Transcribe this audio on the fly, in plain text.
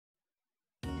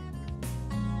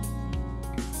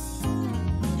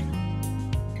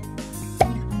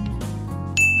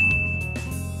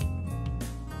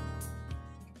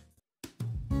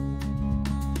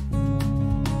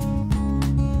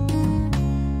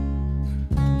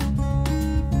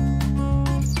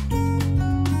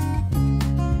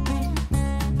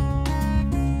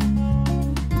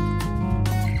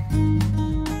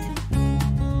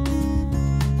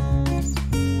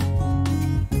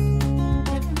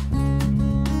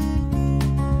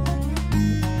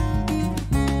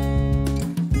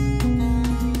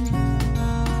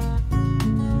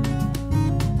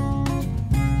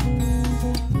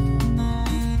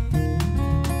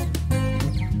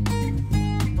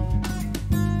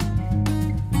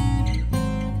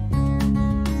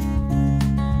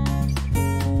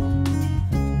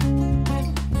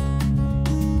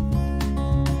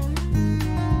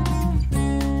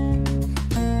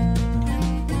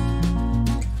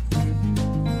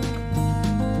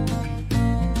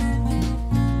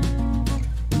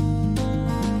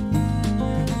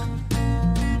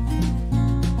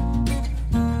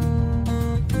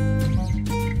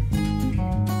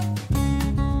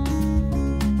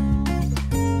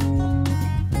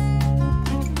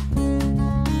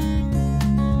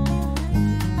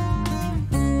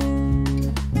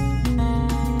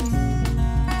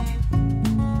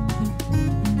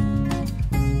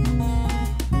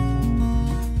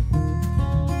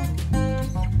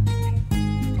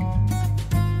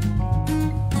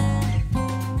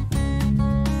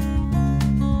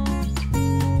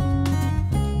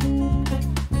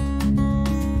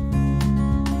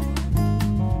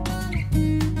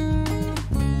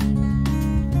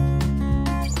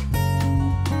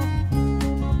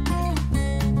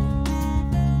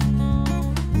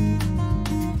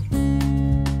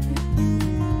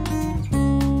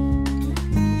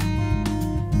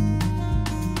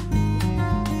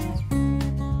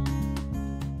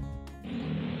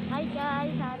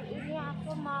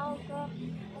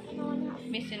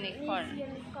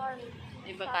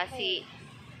Di Bekasi.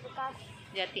 Bekasi.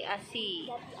 Jati Asi.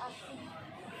 Jati Asi.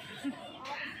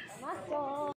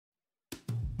 Masuk.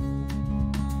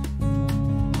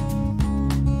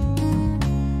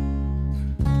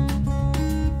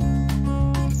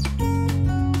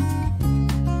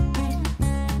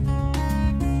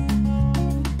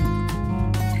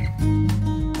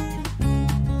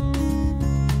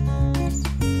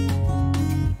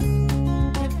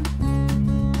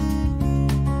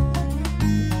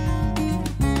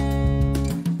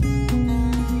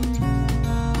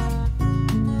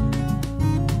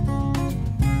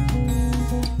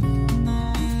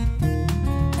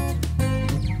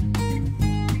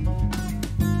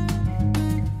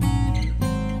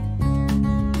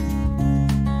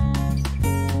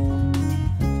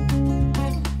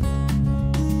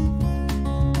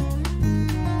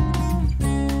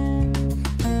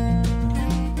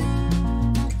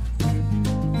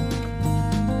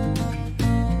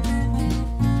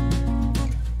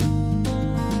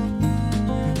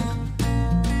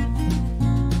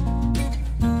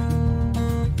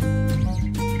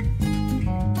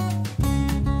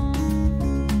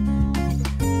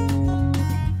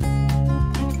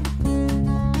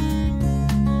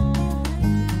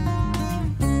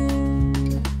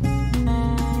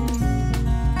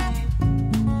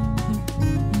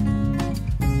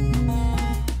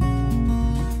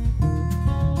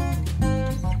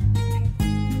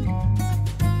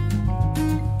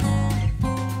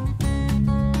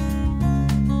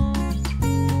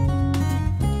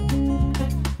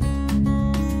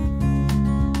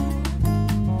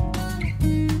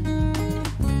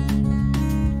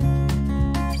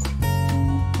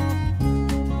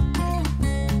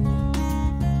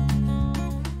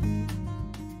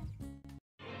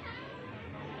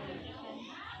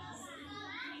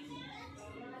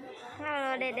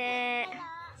 Halo Dedek.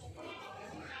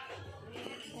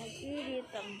 Lagi di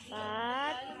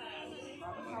tempat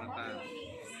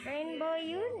Rainbow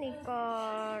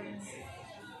Unicorn.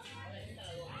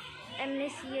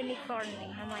 Miss Unicorn nih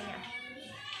namanya.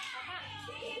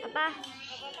 Apa?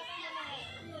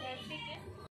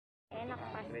 Enak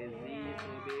pastinya.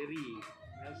 Strawberry,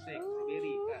 milkshake,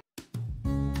 strawberry.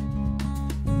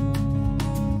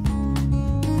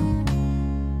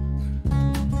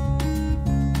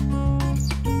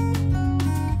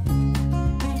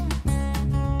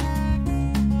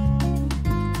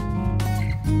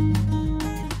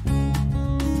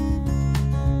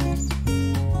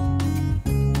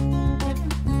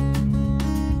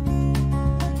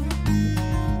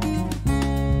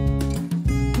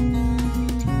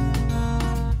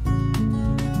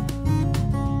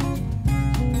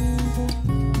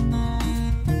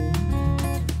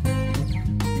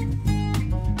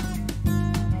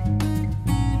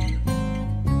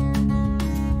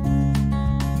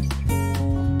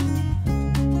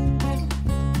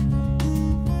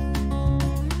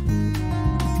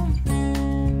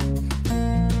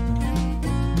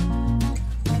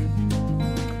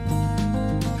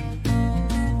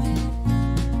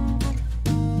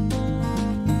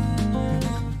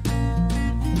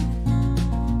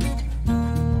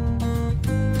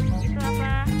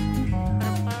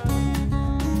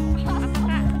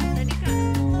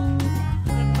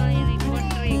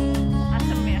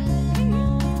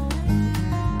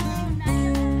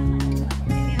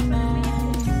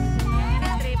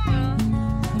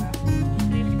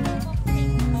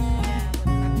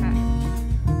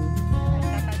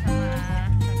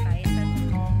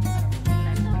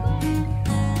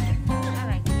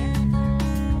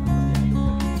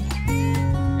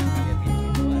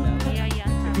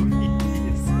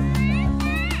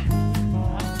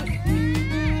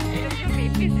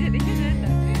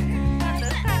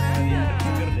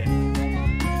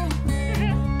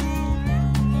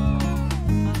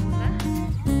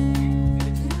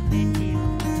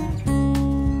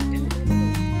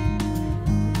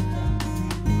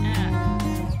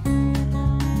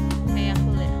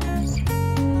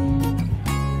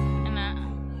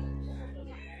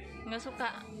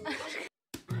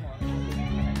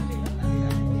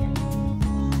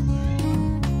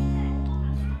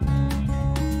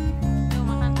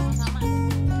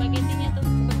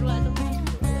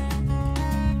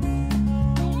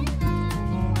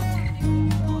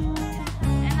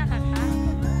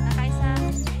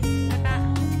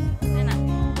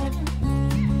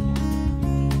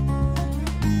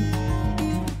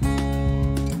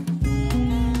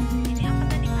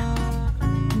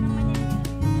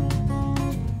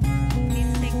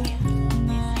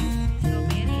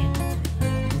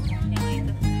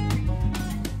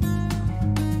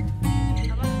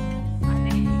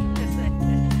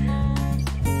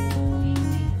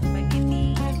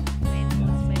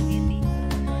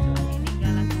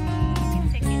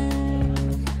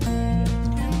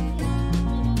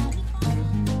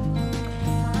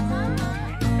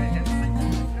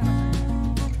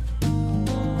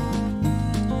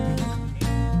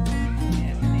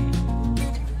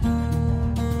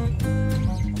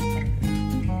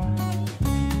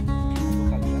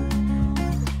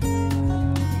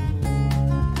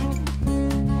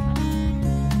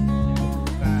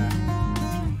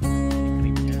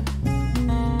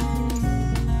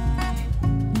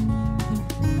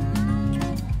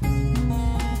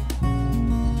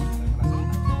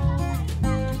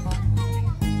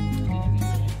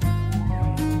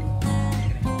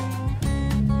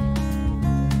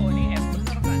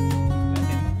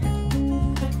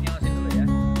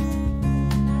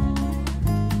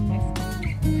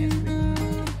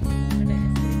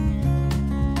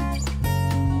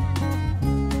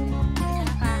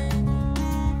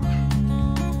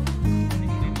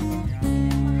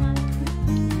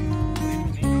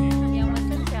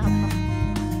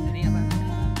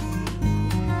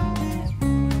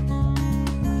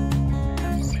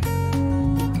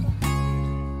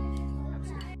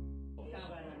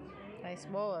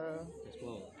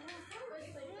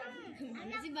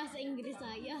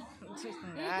 Inggris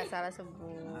enggak, salah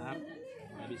sebut. Maaf,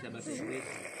 nggak bisa bahasa Inggris.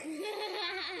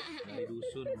 Dari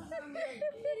dusun.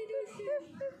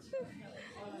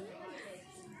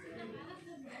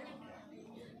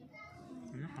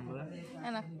 Alhamdulillah.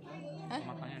 Enak. Hah?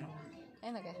 Makannya enak.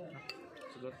 Enak ya?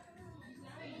 Segar.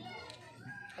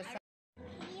 Pesan.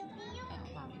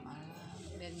 Apa-apa.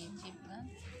 Biar nyicip kan.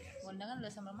 Undangan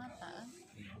udah sambal mata kan.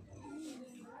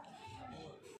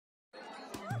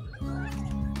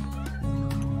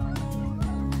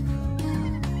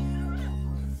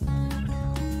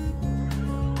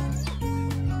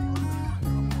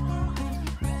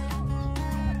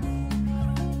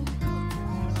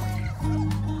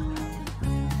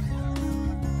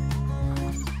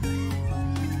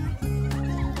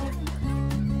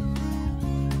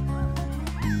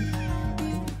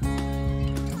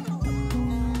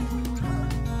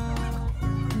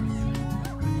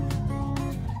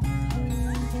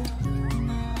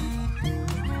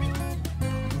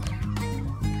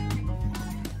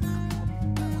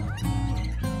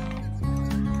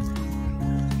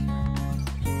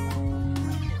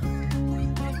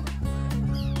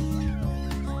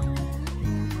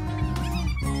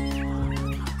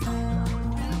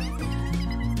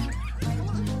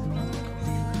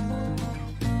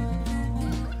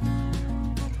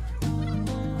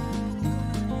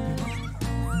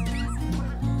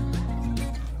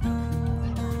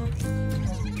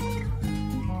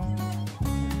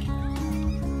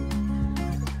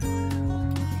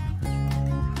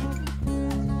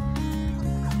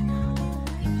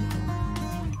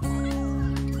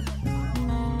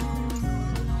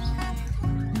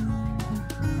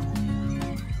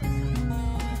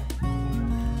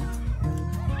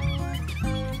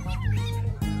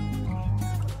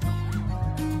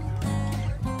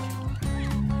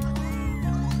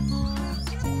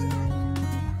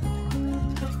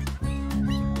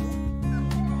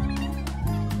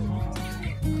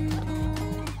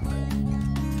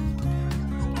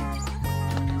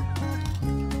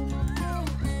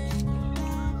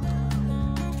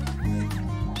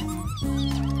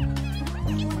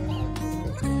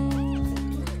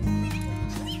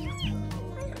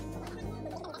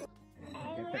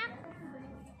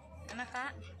 Enak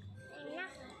kak?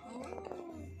 Enak.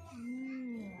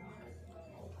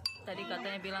 Tadi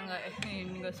katanya bilang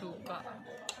ini nggak suka.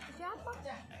 Siapa?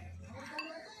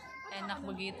 Enak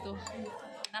begitu.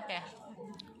 Enak ya?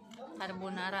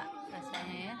 Carbonara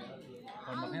rasanya ya.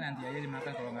 Ombaknya nanti aja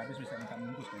dimakan, kalau nggak habis bisa minta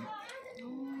bungkus kan.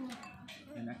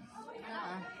 Enak.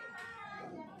 Heeh.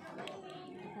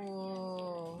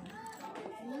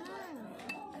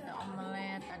 Ada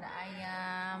omelet, ada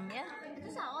ayam ya.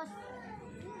 Itu saus.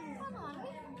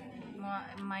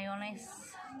 Mayones.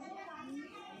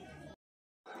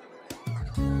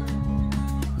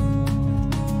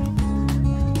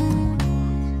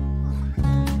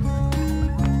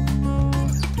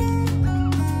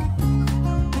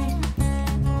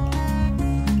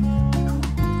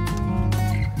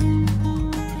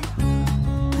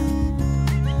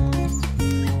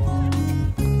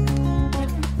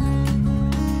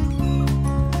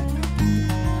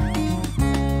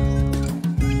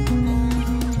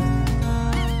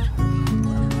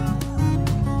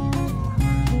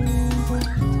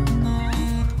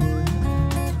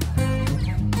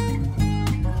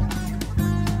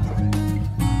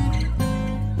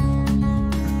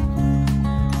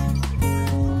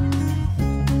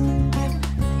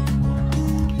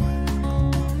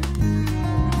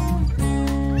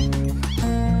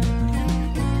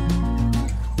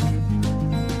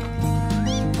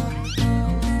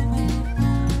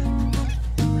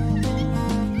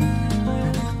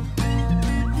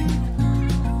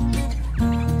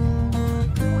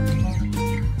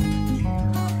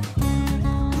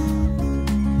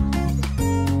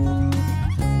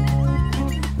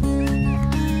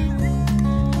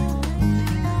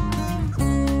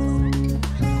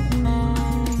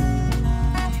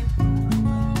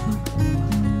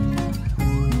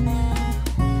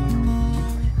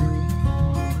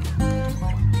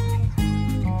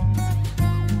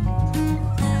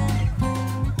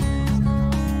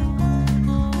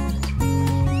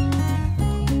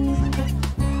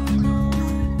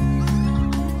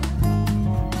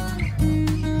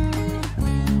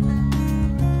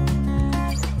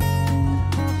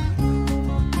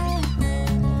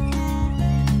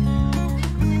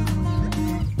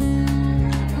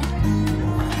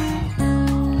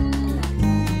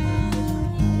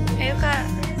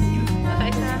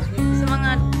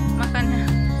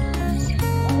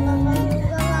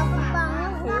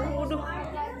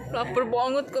 Lapar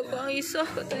banget Kakak Aisyah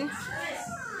katanya.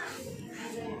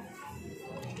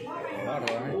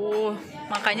 Parah. Oh,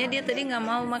 Makanya dia tadi nggak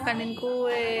mau makanin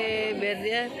kue biar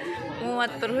dia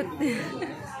muat perutnya.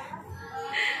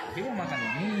 Dia mau makan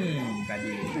ini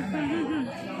tadi.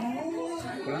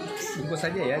 Pulang bungkus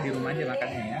aja ya, di rumah aja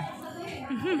makannya ya.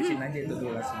 Di sini aja itu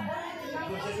dulu langsung.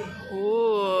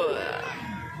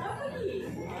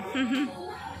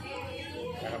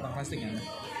 Kantong plastik ya.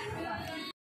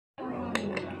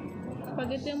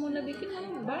 Spaghetti yang Muna bikin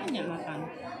banyak makan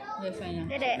biasanya.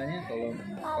 Dedek. Sebenarnya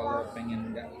kalau pengen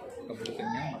nggak keburu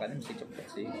kenyang makannya mesti cepet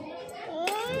sih.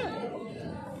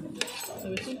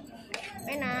 Habis itu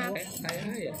Enak.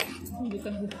 Kayak ya.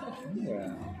 bukan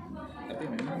Enggak. Tapi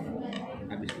memang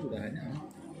habis itu udah hanya.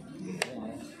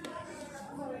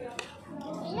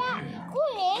 Iya,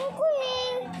 kuning,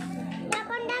 kuning.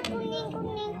 Lakonda kuning,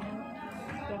 kuning.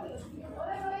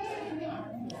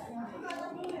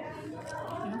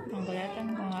 nggak kelihatan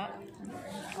enggak.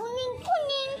 Kuning,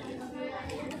 kuning.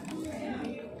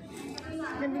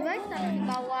 Lebih baik taruh di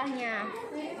bawahnya.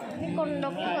 Ini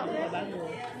kondoknya nggak Udah bagus.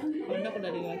 Kondok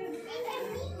udah lihat.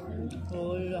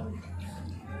 Oh iya.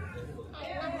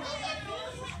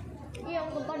 yang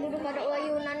tempat duduk ada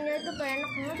ayunannya itu kayak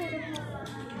enak banget itu.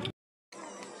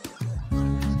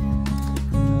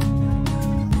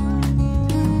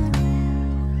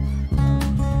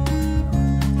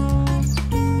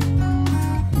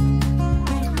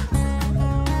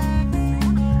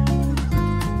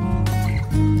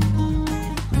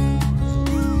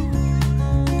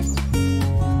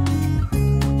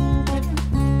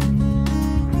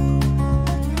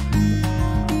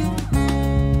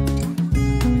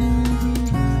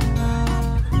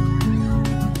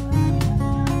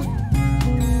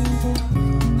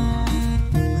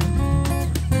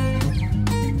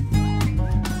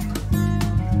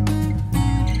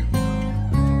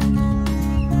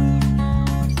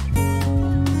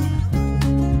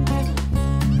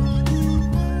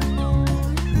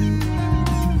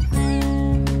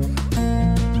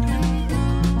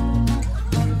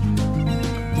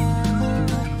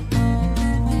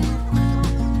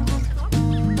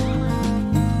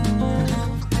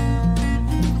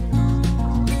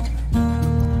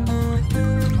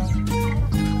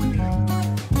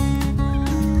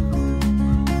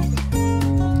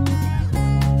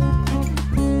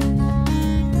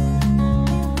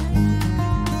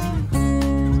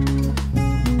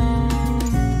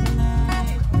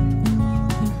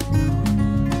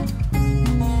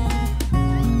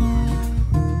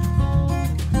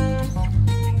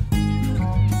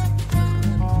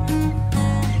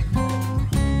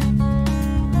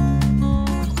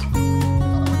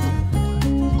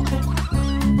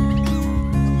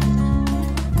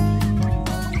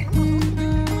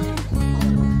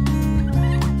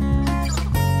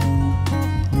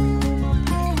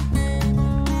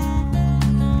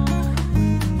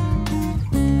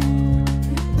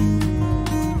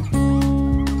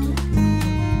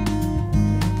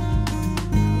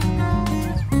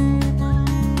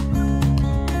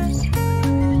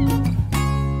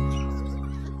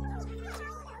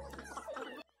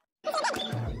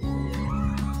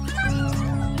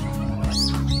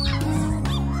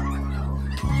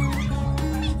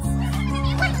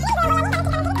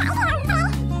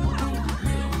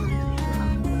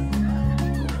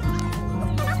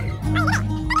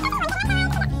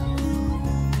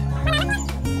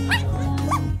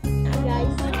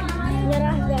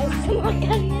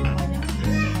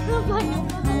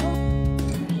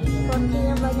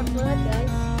 Porsinya banyak banget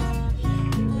guys,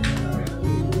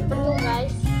 penuh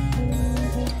guys,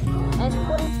 es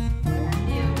pun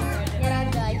nyerah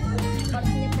guys,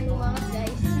 porsinya penuh banget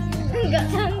guys, nggak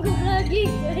sanggup lagi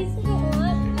guys mau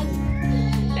makan.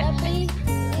 Tapi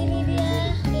ini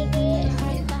dia dede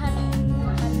tahan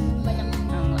makan banyak.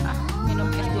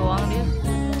 Minum es doang dia.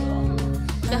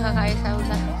 Udah kakak Aisyah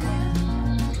udah.